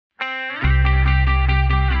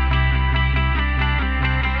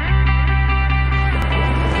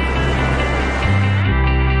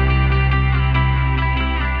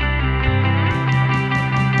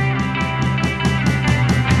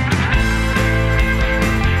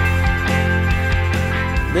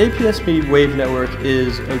APSP Wave Network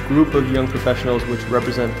is a group of young professionals which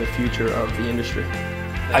represent the future of the industry.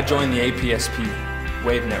 I joined the APSP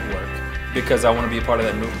Wave Network because I want to be a part of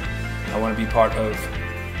that movement. I want to be part of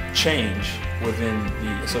change within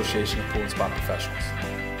the Association of Pool and Spa Professionals.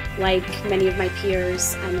 Like many of my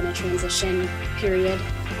peers, I'm in a transition period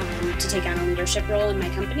to take on a leadership role in my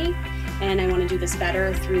company, and I want to do this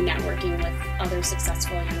better through networking with other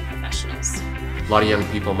successful young professionals. A lot of young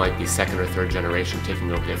people might be second or third generation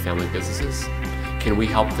taking over their family businesses. Can we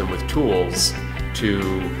help them with tools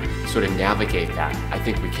to sort of navigate that? I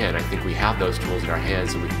think we can. I think we have those tools in our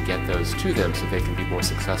hands and we can get those to them so they can be more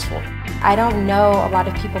successful. I don't know a lot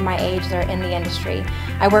of people my age that are in the industry.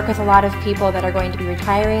 I work with a lot of people that are going to be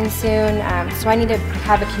retiring soon, so I need to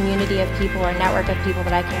have a community of people or a network of people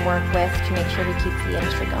that I can work with to make sure we keep the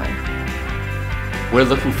industry going. We're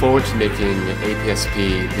looking forward to making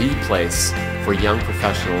APSP the place for young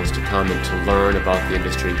professionals to come and to learn about the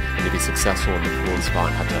industry and to be successful in the pool and spa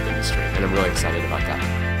and hot tub industry. And I'm really excited about that.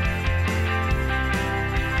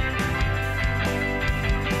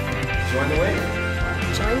 Join the wave.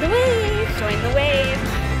 Join the wave! Join the wave!